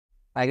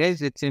Hi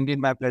guys, it's indeed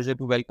my pleasure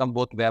to welcome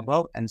both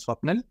Vaibhav and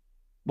Swapnil.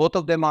 Both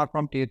of them are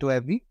from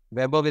Tietoevry.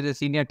 Vaibhav is a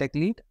senior tech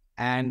lead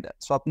and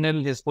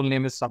Swapnil, his full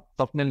name is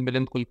Swapnil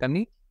Milind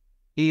Kulkarni.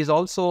 He is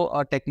also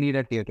a tech lead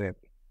at Tietoevry.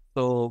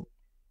 So,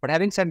 but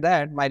having said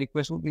that, my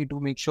request would be to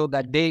make sure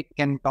that they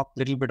can talk a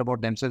little bit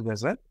about themselves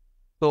as well.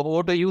 So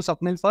over to you,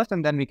 Swapnil first,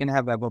 and then we can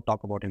have Vaibhav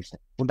talk about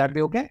himself. Would that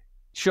be okay?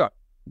 Sure,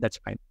 that's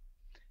fine.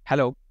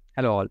 Hello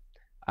all.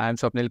 I'm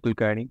Swapnil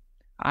Kulkarni.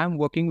 I'm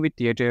working with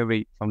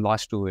Tietoevry from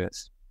last 2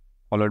 years,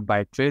 followed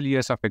by 12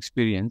 years of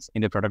experience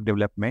in the product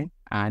development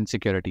and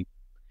security.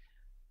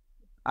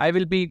 I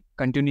will be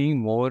continuing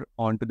more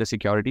onto the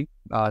security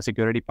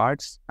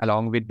parts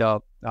along with the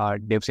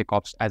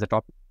DevSecOps as a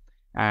topic.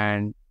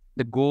 And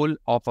the goal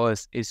of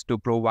us is to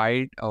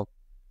provide a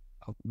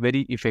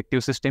very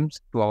effective systems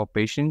to our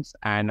patients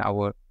and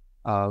our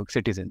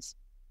citizens.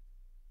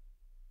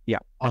 Yeah,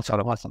 that's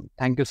all. Awesome.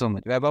 Thank you so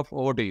much. Vaibhav,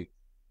 over to you.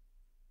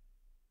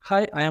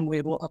 Hi, I am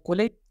Vaibhav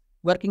Akole,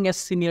 working as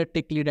senior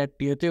tech lead at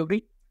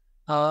Tietoevry.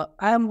 I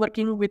am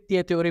working with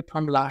Tietoevry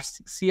from last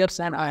 6 years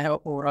and I have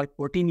overall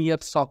 14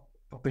 years of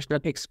professional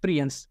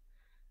experience.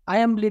 I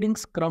am leading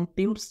Scrum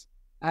teams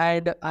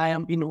and I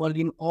am involved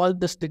in all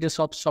the stages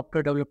of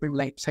software development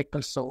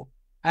lifecycle. So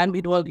I am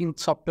involved in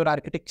software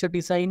architecture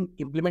design,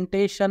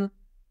 implementation,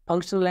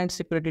 functional and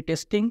security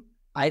testing.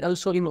 I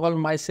also involve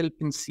myself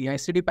in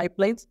CI/CD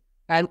pipelines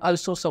and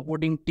also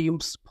supporting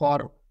teams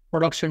for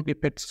production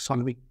defect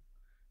solving.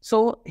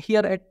 So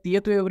here at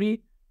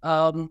Tietoevry,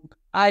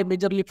 I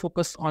majorly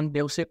focus on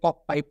DevSecOps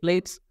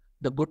pipelines,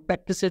 the good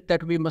practices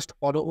that we must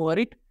follow over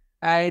it,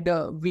 and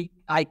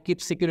I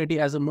keep security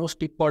as the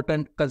most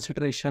important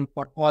consideration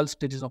for all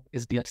stages of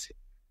SDLC.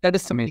 That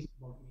is something.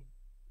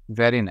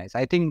 Very nice.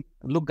 I think,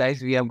 look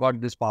guys, we have got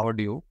this power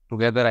duo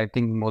together. I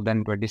think more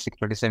than 26,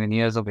 27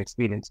 years of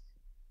experience.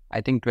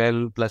 I think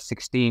 12 plus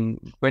 16,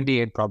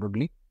 28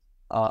 probably.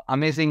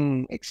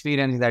 Amazing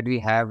experience that we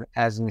have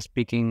as a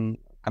speaking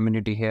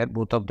community here.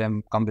 Both of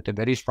them come with a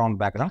very strong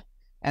background.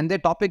 And their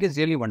topic is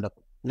really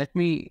wonderful. Let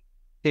me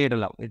say it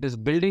aloud. It is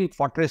building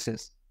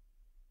fortresses,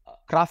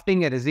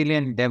 crafting a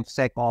resilient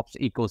DevSecOps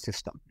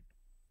ecosystem,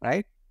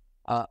 right?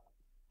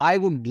 I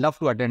would love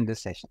to attend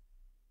this session.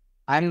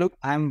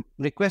 I'm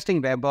requesting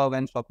Vaibhav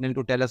and Swapnil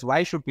to tell us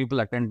why should people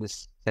attend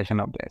this session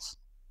of theirs.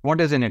 What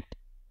is in it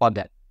for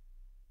that?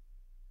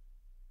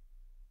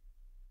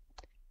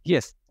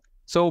 Yes.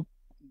 So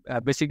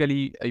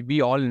basically,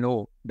 we all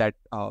know that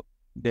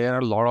there are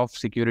a lot of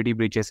security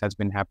breaches has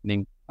been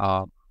happening,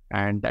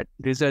 and that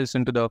results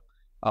into the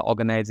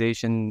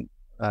organization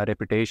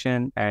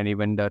reputation and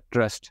even the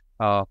trust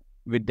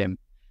with them.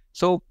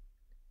 So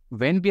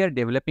when we are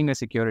developing a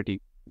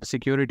security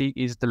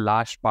is the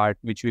last part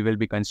which we will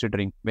be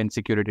considering when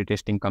security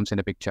testing comes in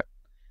the picture.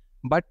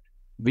 But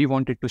we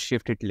wanted to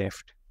shift it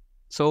left.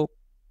 So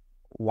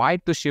why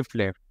to shift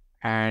left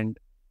and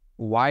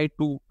why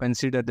to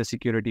consider the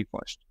security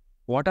first?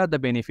 What are the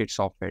benefits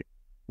of it?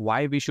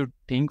 Why we should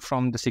think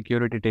from the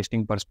security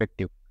testing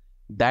perspective?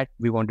 That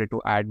we wanted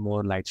to add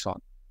more lights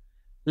on.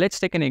 Let's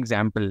take an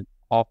example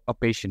of a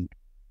patient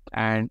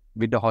and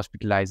with the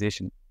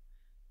hospitalization.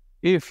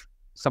 If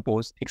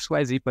suppose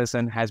XYZ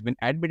person has been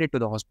admitted to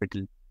the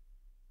hospital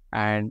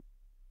and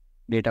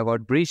data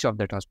got breached of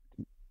that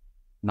hospital.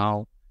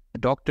 Now the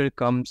doctor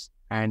comes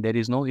and there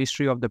is no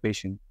history of the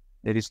patient.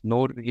 There is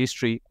no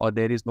history or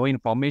there is no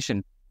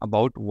information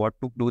about what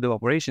to do the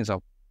operations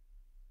of.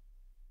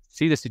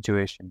 See the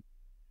situation.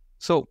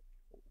 So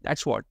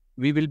that's what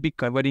we will be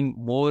covering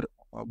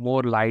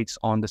more lights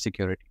on the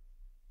security.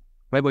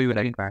 Vaibhav, you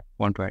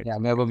want to add? Yeah,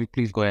 Vaibhav,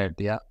 please go ahead.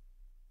 Yeah.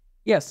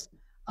 Yes.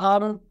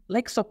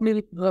 Like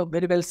Swapnil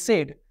very well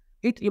said,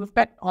 it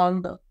impact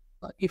on the,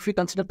 if we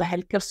consider the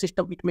healthcare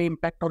system, it may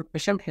impact on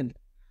patient health.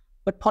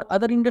 But for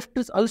other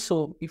industries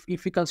also, if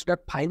we consider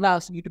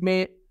finance, it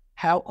may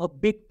have a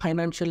big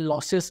financial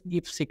losses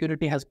if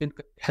security has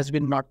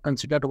been not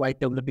considered while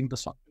developing the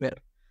software.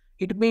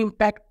 It may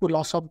impact to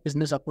loss of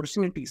business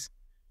opportunities.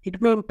 It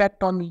may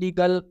impact on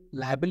legal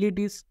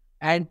liabilities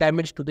and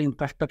damage to the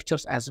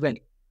infrastructures as well.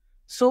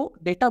 So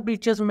data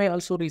breaches may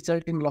also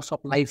result in loss of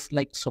life,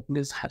 like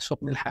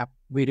Swapnil have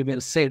very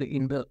well said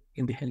in the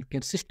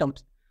healthcare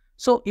systems.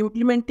 So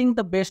implementing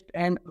the best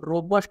and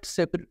robust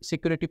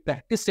security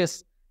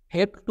practices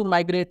help to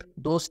migrate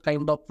those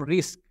kind of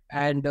risks,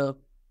 and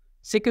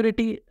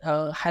security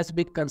has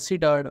been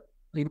considered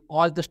in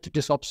all the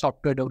stages of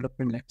software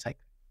development lifecycle.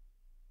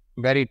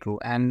 Very true.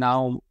 And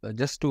now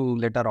just to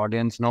let our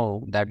audience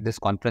know that this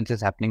conference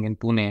is happening in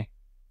Pune.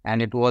 And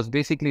it was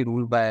basically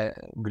ruled by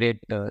great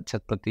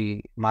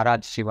Chhatrapati Maharaj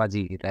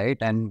Shivaji, right?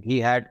 And he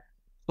had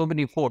so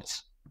many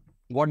forts.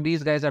 What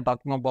these guys are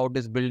talking about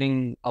is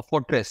building a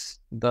fortress,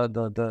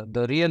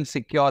 the real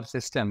secure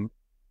system,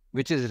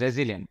 which is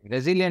resilient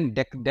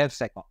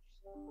DevSecOps.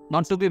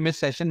 Not to be missed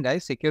session,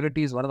 guys.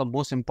 Security is one of the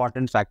most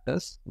important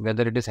factors,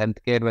 whether it is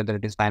healthcare, whether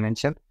it is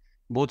financial.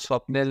 Both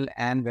Swapnil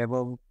and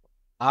Vaibhav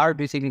are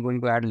basically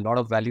going to add a lot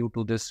of value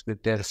to this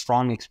with their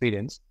strong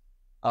experience.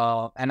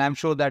 And I'm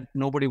sure that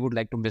nobody would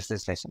like to miss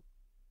this session.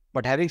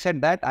 But having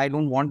said that, I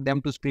don't want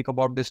them to speak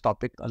about this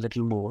topic a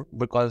little more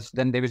because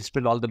then they will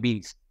spill all the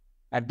beans.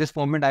 At this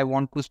moment, I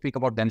want to speak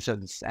about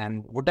themselves.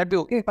 And would that be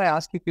okay if I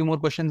ask you a few more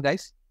questions,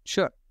 guys?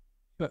 Sure.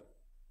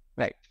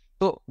 Right.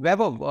 So,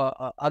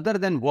 Vaibhav, other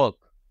than work,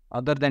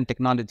 other than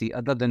technology,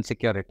 other than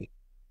security,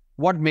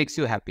 what makes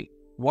you happy?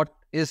 What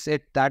is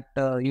it that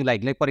you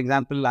like? Like, for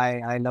example,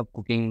 I love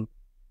cooking.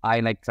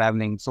 I like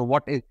traveling. So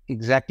what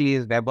exactly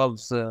is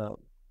Vaibhav's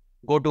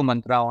go-to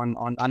mantra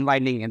on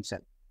unwinding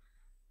himself?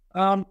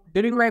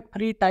 During my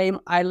free time,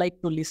 I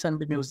like to listen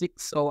to music.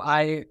 So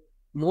I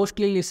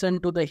mostly listen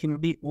to the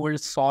Hindi old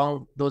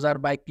song. Those are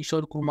by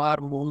Kishore Kumar,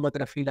 Mohammad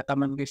Rafi, Lata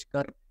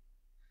Mangeshkar.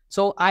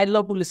 So I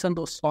love to listen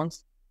to those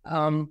songs.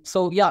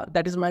 So yeah,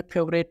 that is my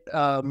favorite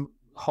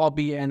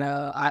hobby, and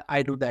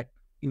I do that.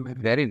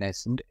 Very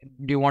nice. Do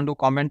you want to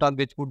comment on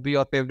which would be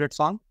your favorite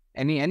song?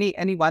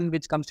 Any one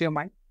which comes to your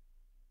mind?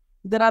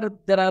 There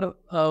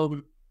are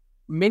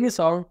many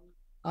songs,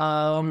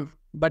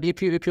 but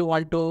if you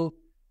want to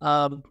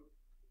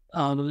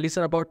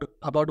listen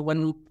about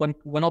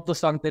one of the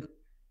songs, then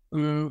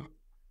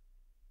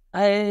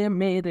ऐ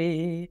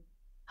मेरे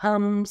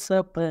हम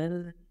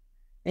सफर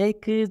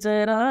एक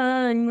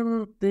जरा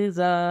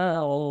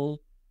इंतजार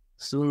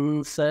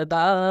सुन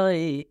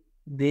सदाए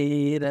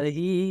दे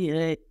रही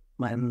है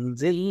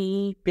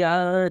मंजिल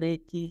प्यारे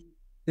की.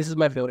 This is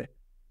my favorite.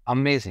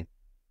 Amazing.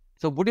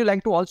 So would you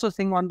like to also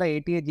sing on the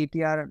ATA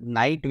GTR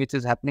night, which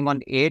is happening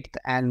on 8th,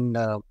 and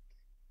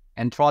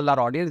enthrall our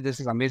audience? This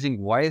is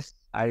amazing voice.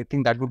 I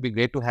think that would be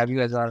great to have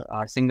you as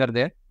our singer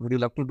there. Would you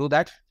love to do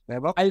that,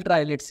 Vaibhav? I'll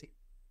try. Let's see.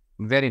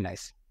 Very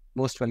nice.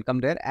 Most welcome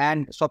there.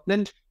 And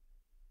Swapnil?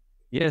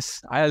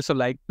 Yes, I also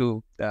like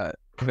to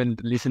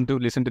listen to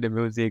the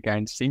music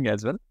and sing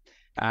as well.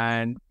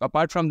 And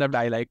apart from that,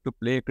 I like to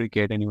play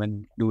cricket and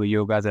even do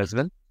yogas as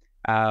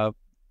well.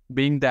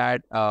 Being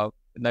that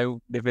now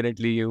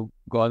definitely you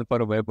gone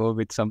for a Vaibhav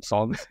with some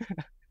songs.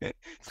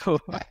 So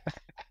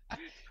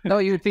no,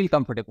 you feel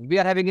comfortable. We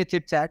are having a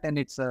chit chat, and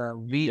it's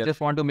we Yes.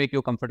 just want to make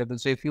you comfortable.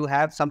 So if you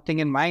have something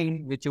in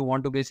mind which you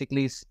want to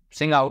basically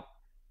sing out,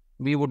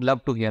 we would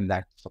love to hear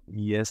that. So,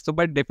 yes, so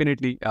but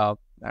definitely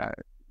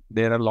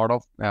there are a lot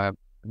of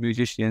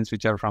musicians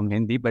which are from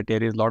Hindi, but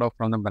there is a lot of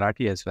from the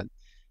Marathi as well.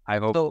 I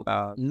hope. so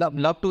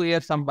love to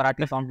hear some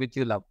Marathi song which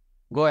you love.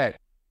 Go ahead.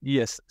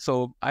 Yes,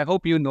 so I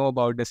hope you know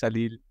about the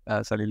Salil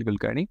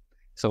Kulkarni.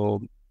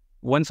 So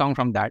one song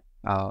from that.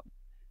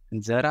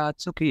 Zara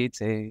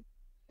चुकीचे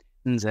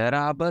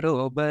जरा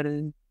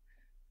बरोबर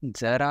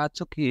जरा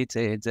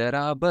चुकीचे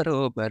जरा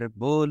बरोबर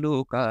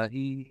बोलू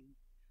काही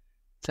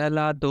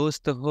चला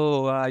दोस्त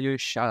हो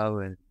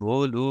आयुष्यावर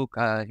बोलू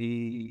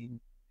काही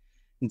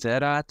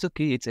जरा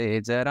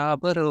चुकीचे जरा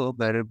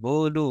बरोबर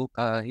बोलू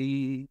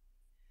काही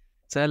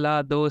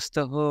चला दोस्त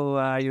हो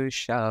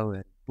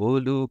आयुष्यावर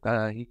बोलू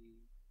काही.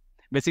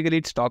 Basically,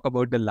 it's talk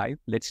about the life.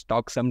 Let's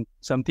talk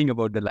something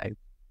about the life.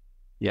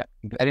 Yeah.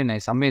 Very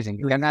nice. Amazing.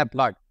 You can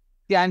applaud.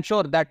 Yeah, I'm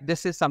sure that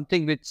this is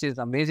something which is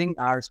amazing.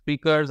 Our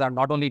speakers are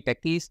not only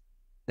techies,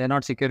 they're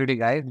not security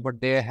guys,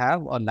 but they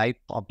have a life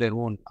of their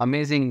own.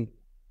 Amazing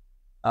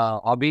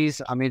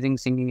hobbies, amazing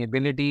singing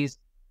abilities.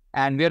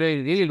 And we're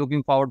really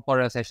looking forward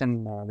for a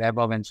session,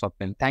 Vaibhav and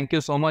Swapnil. Thank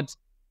you so much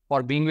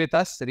for being with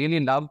us.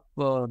 Really love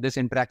this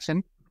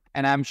interaction.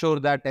 And I'm sure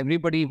that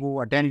everybody who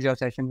attends your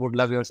session would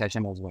love your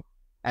session as well.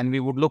 And we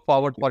would look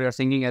forward for your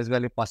singing as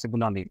well if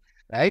possible on it.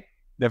 Right?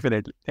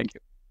 Definitely. Thank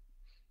you.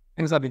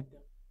 Thanks, Abhi.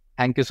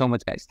 Thank you so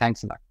much, guys.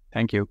 Thanks a lot.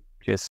 Thank you. Cheers.